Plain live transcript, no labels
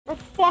The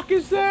fuck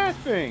is that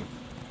thing?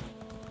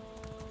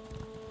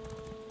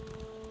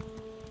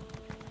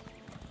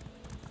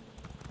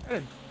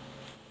 That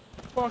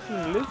a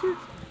fucking lizard?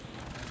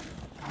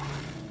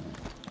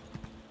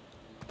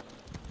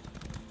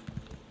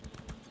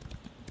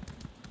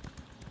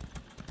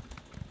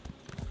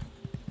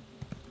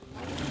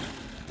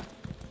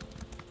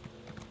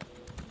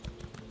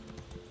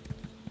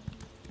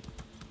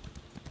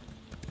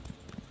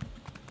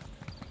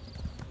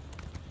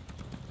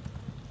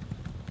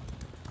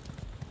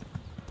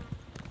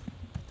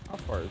 How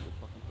far is it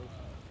fucking place?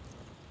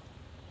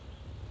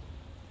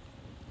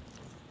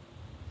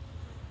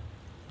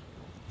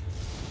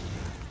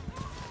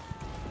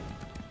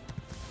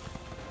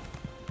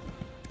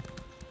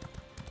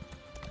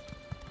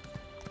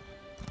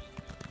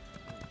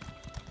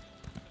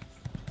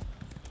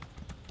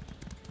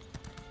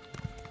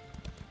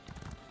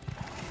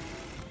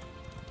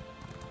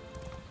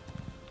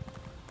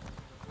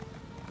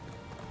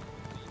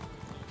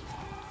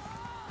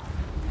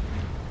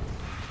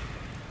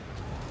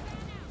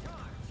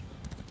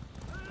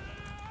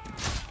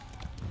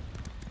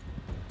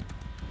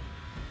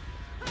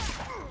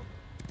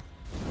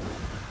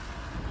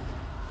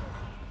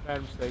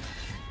 Bad mistake.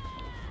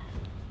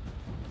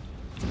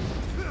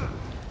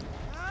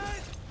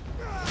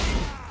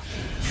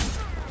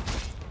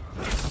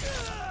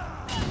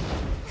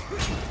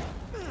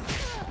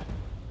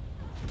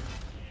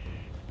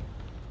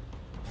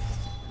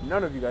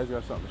 None of you guys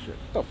got something to shit.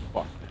 What the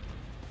fuck?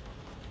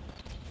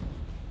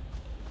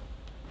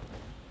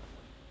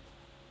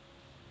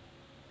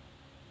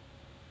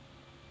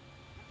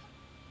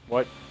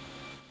 What?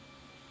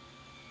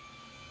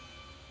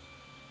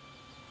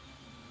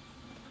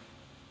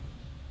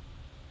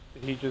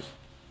 Did he just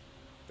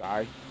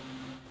die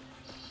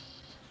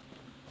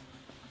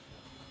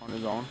on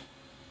his own?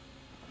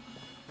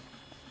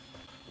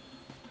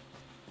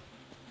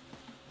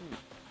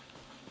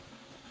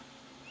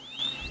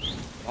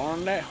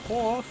 On that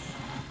horse.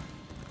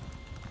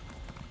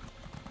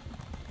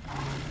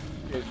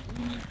 Yes.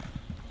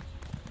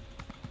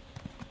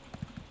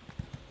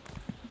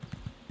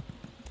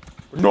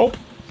 Nope.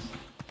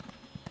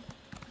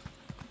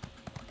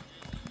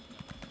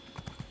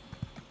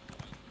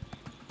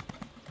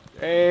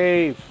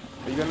 Dave,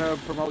 are you gonna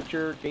promote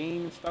your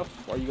game and stuff?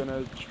 Are you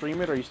gonna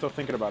stream it, or are you still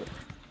thinking about it?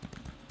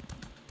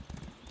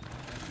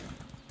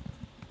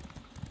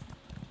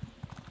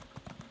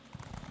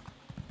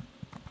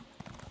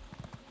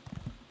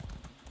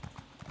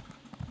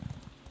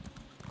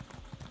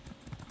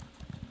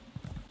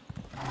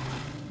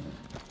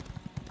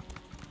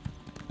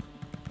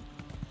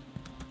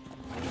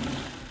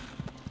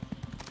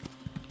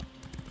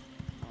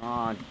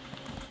 On.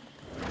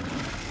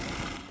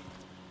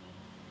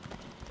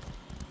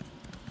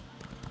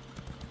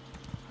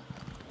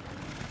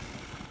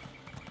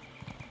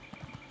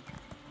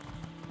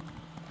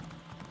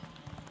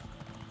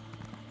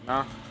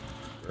 Nah.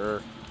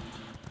 Sure.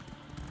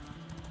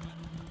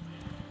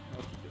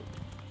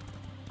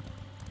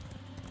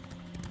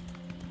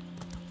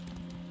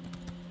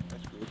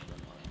 That's good.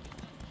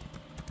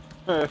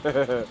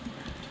 I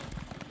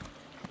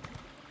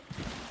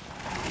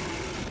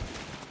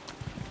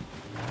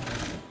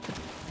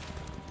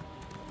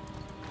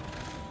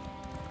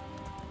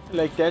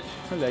like that.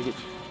 I like it.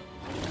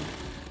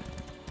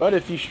 But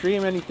if you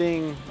stream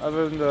anything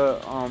other than the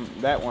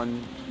that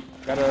one,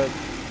 gotta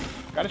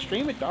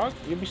stream it, dog.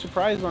 You'll be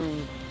surprised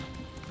on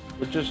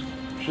with just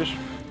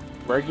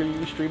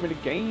regularly streaming a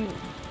game.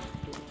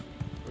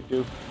 We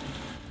do.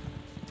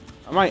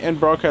 I might end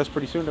broadcast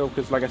pretty soon though,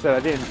 because like I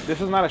said,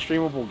 this is not a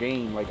streamable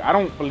game. Like, I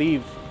don't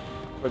believe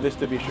for this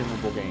to be a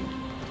streamable game.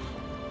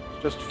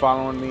 It's just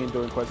following me and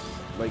doing quests.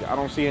 Like, I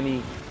don't see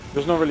any.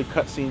 There's no really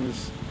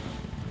cutscenes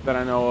that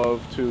I know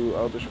of to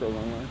Elder Scrolls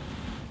Online.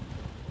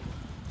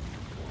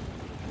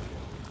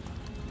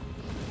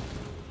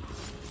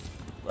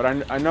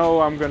 But I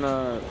know I'm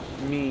gonna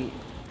meet.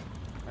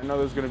 I know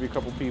there's gonna be a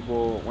couple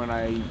people when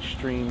I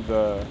stream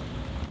the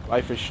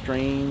Life is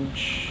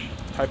Strange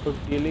type of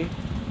dealie.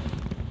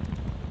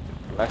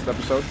 Last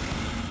episode.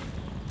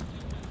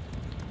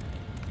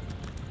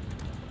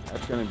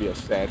 That's gonna be a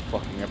sad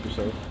fucking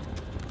episode.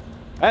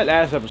 That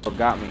last episode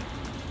got me.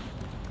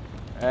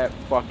 That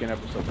fucking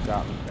episode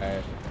got me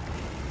bad.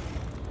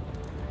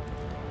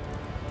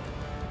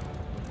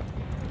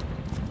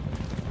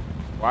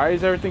 Why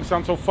does everything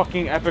sound so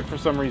fucking epic for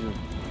some reason?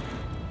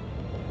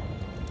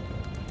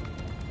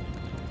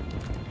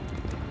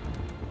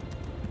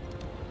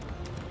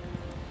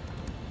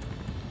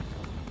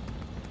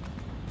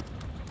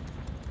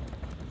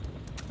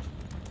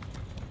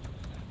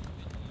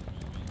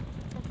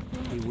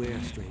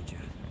 Beware, stranger.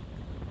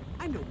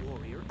 I'm no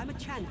warrior, I'm a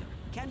chandler.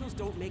 Candles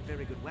don't make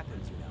very good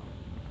weapons, you know.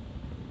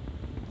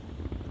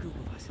 A group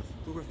of us,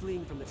 we were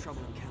fleeing from the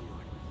trouble in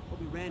Camelot,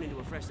 but we ran into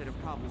a fresh set of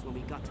problems when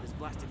we got to this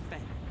blasted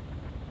fen.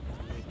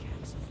 As we made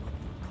camps, what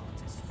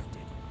the cultists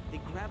did. They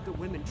grabbed the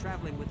women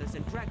traveling with us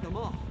and dragged them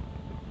off.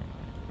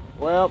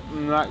 Well,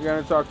 I'm not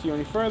gonna talk to you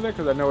any further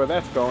because I know where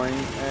that's going,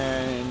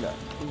 and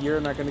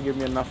you're not gonna give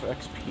me enough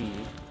XP.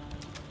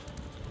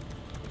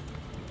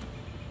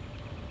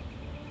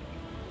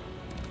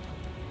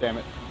 Damn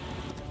it.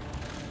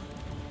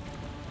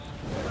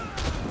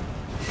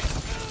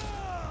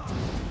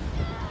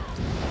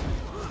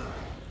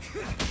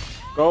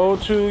 Go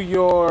to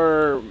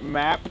your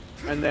map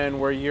and then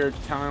where your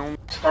town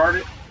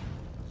started.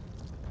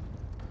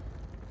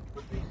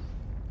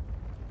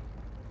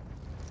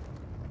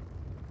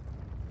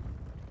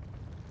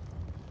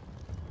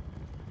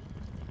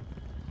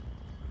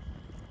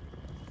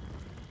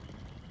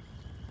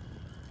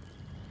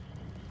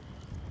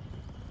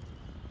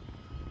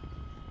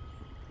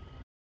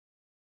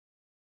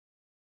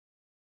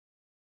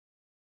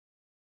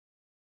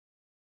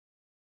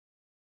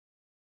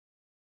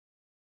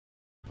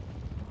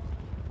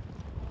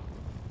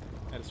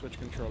 I had to switch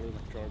controller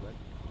back.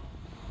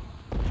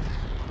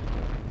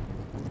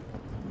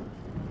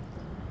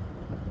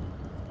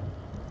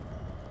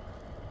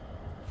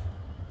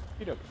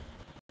 Heat up.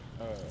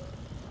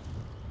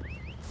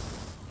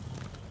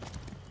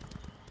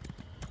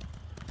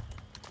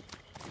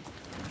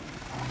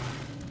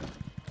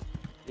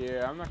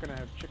 Yeah, I'm not gonna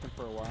have chicken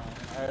for a while.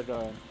 I had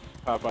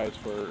Popeyes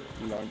for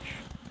lunch,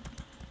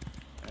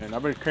 and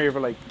I've been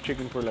craving like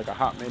chicken for like a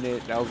hot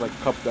minute. That was like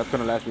a couple. That's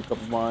gonna last me a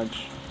couple months.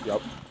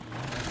 Yup.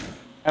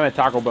 I haven't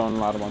had Taco Bell in a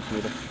lot of months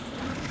either.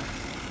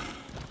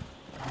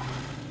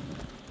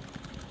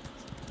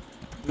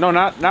 No,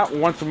 not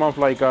once a month.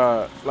 Like I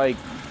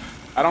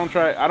don't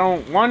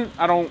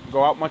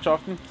go out much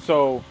often.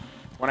 So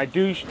when I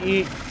do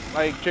eat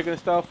like chicken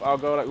and stuff, I'll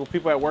go like well,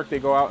 people at work they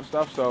go out and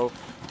stuff. So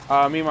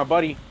me and my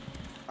buddy,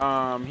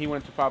 he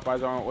went to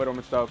Popeyes on with him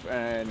and stuff.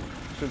 And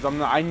since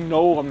I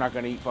know I'm not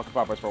gonna eat fucking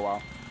Popeyes for a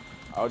while,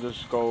 I'll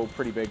just go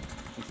pretty big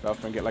and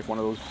stuff and get like one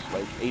of those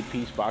like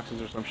 8-piece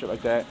boxes or some shit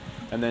like that,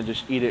 and then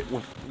just eat it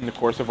in the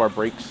course of our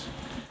breaks.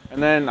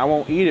 And then I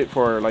won't eat it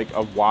for like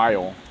a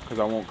while because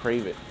I won't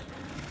crave it.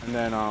 And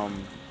then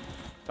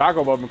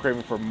Taco Bell I've been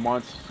craving for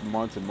months.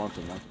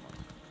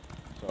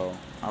 So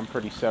I'm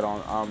pretty set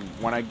on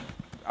when I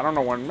don't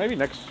know when, maybe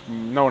not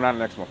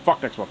next month.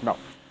 Fuck next month, no.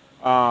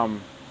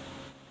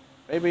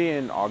 Maybe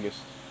in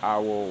August I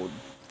will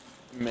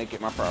make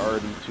it my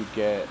priority to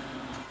get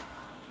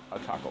a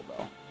Taco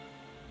Bell.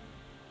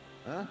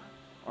 Huh?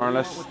 Or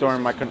unless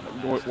during my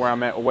where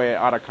I'm at away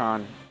at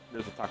Otacon,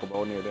 there's a Taco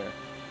Bell near there.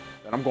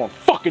 Then I'm going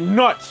fucking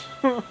nuts.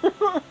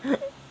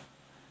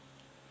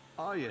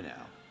 Are you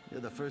now? You're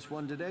the first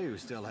one today who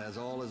still has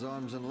all his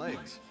arms and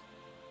legs.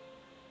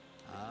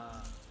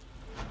 Ah.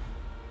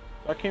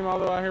 I came all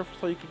the way out here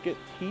so you could get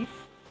teeth?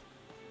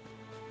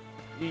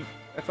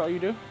 That's all you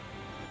do?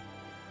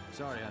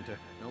 Sorry, Hunter.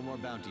 No more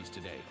bounties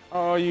today.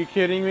 Oh, are you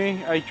kidding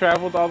me? I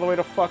traveled all the way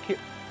to fuck here.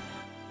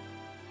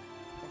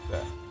 What's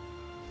that?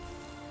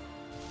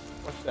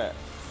 What's that?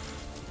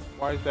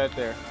 Why is that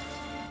there?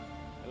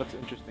 It looks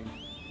interesting.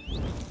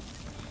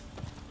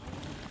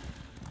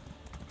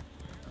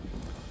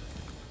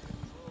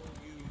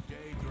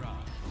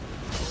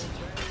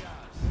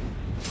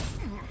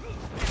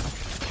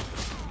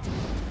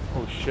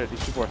 Oh shit,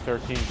 these people are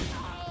 13.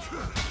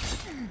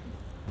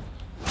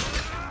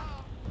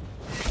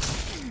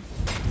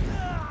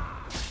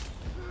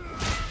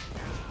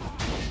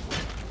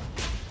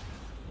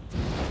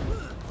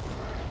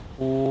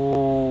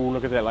 Ooh,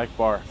 look at that life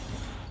bar.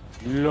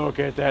 Look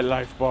at that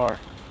life bar.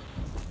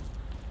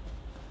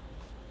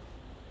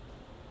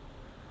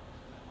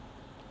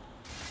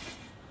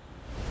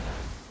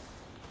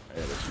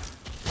 There it is.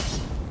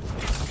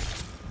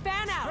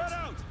 Fan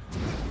out!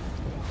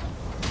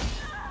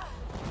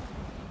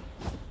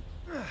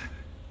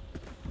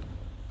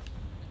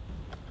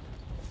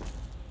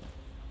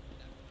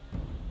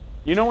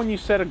 You know when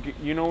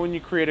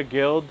you create a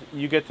guild,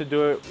 you get to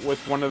do it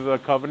with one of the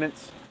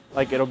covenants?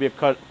 Like it'll be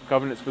a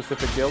covenant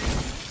specific guild?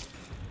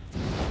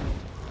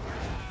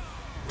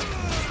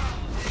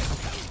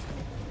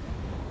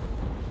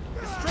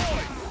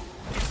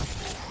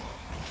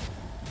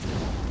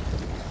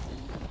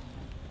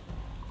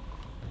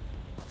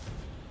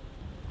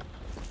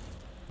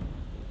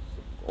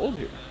 Gold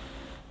here.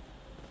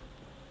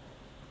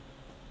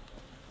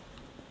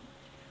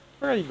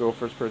 Where do you go,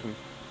 first person?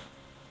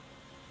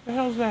 The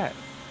hell's that?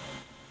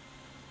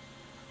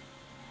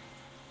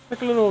 It's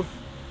like a little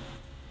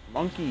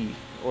monkey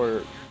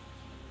or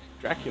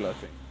Dracula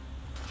thing.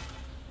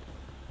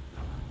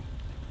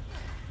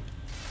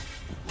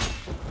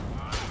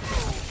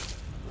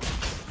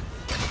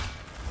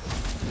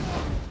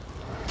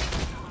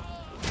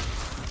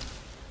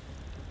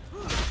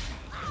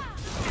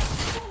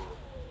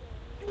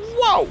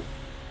 Whoa!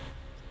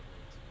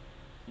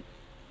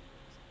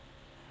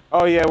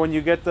 Oh yeah, when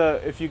you get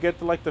if you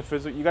get like the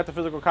physical, you got the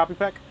physical copy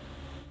pack?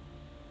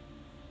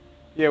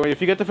 Yeah,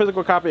 if you get the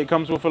physical copy, it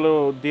comes with a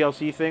little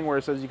DLC thing where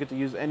it says you get to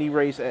use any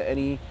race at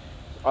any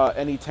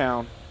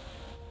town.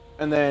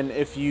 And then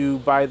if you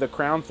buy the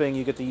crown thing,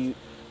 you get to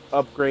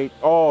upgrade.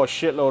 Oh, a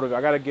shitload of it.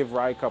 I gotta give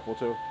Rye a couple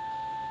too,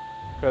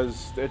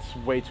 because it's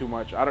way too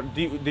much. I don't.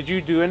 Did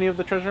you do any of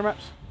the treasure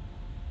maps?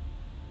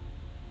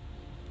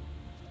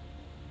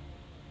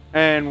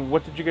 And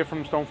what did you get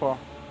from Stonefall?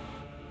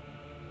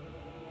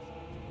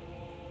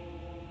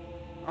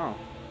 Oh.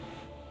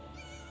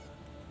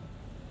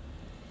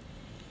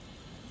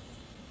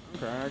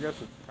 Okay, I guess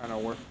it's kind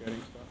of worth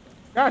getting stuff.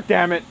 God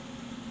damn it!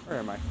 Where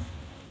am I?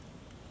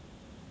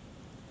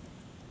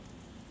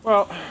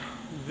 Well,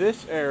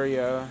 this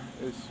area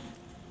is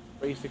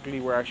basically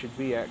where I should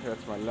be at, because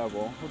that's my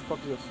level. What the fuck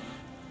is this?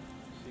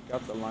 Seek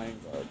out the lion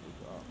guard.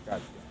 Oh,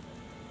 god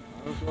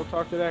damn it. Let's go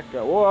talk to that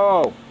guy.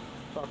 Whoa!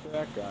 Talk to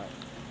that guy.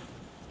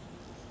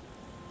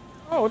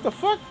 Oh, what the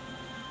fuck?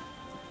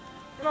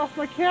 Get off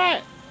my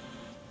cat!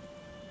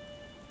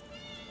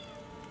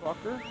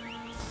 Fucker.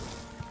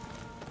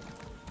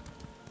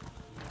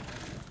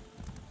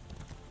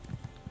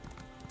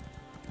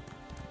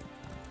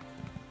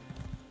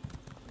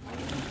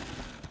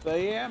 So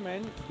yeah,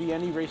 man, be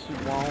any race you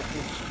want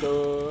and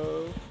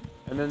stuff.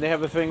 And then they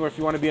have a thing where if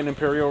you want to be an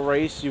Imperial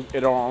race,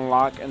 it'll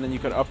unlock, and then you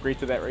can upgrade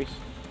to that race.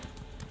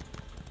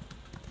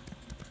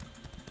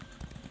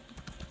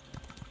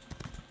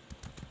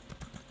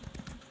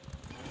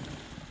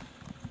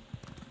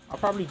 I'll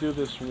probably do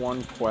this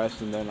one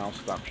quest and then I'll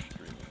stop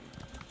streaming.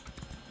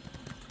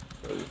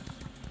 Because it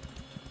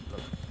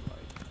looks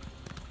like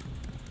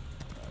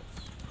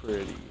that's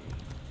pretty.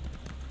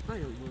 I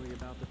don't worry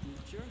about the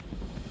future.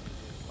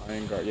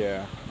 Lion Guard,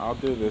 yeah. I'll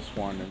do this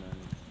one and then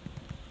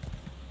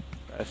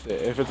that's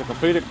it. If it's a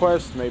completed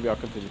quest, maybe I'll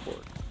continue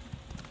forward.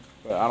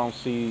 But I don't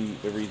see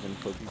the reason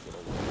for people to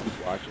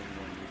keep watching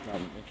when there's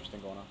nothing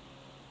interesting going on.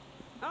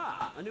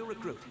 Ah, a new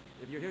recruit.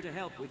 If you're here to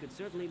help, we could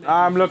certainly make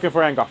I'm looking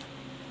for Angoff.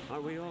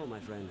 Aren't we all, my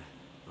friend?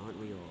 Aren't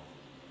we all?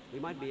 We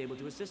might be able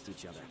to assist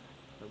each other,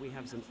 but we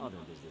have some other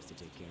business to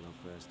take care of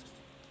first.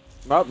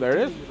 Oh, there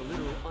it is. With a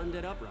little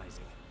undead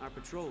uprising. Our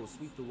patrols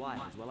sweep the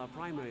wilds while our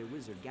primary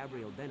wizard,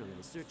 Gabriel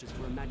Benere, searches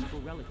for a magical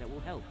relic that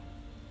will help.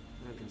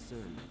 I'm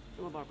concerned.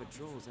 Some of our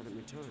patrols haven't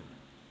returned.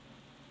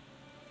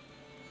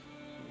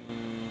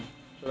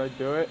 Should I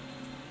do it?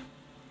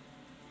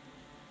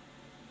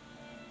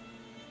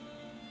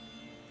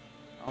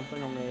 I don't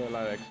think I'm gonna get a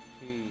lot of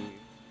XP.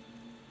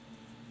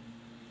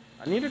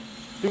 I need to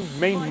do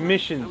main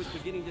missions. I was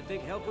beginning to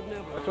think help would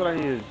never. That's what I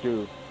need to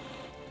do.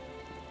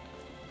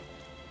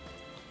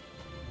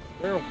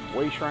 Is there a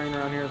way shrine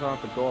around here so I don't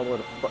have to go all the way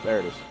to fuck? There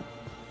it is.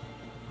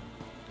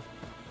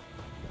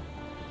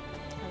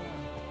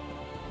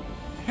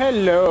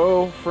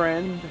 Hello,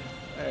 friend.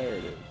 There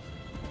it is.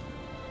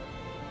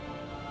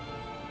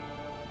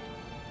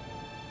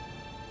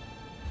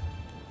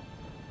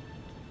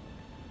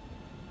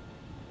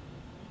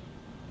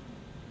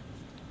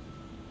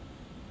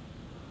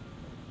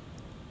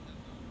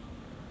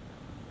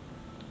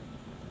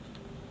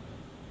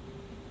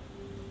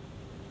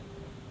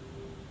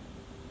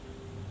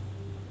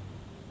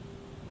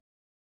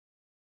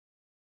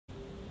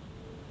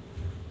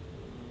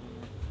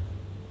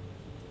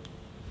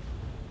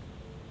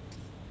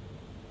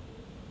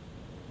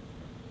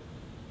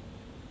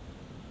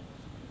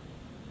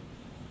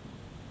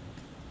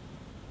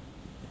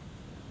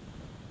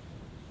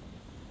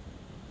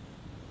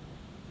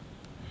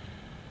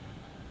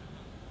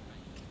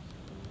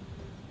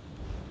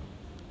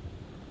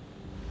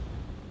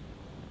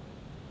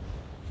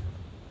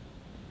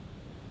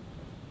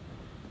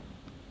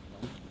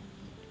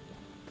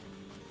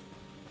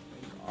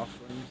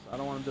 Offerings. I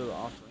don't want to do the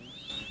offerings.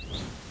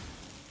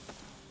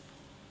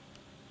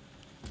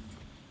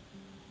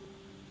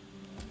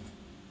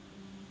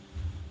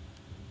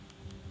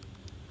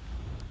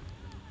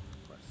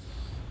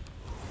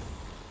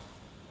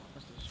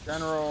 What's this?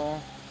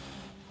 General.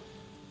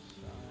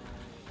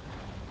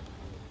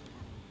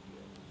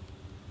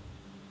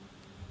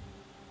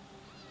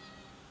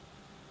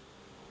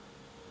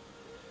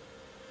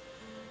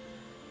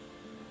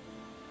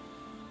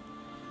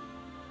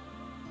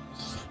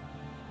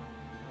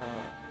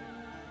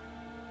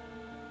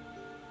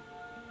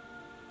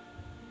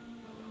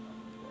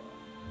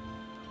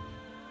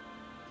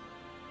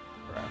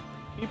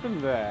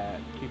 Keeping that,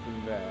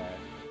 keeping that.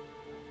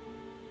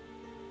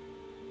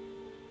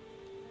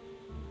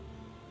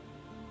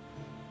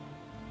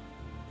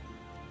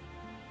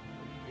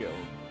 Yo.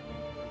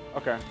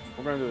 Okay,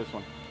 we're gonna do this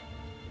one.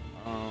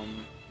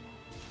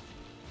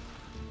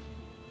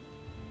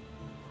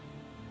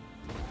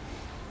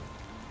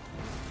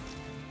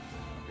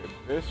 Okay,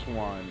 this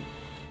one,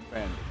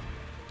 bandit.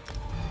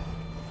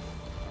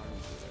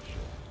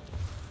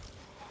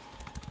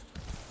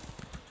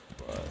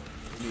 But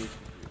we need to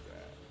do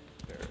that.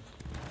 There.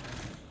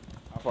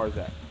 How far is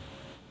that?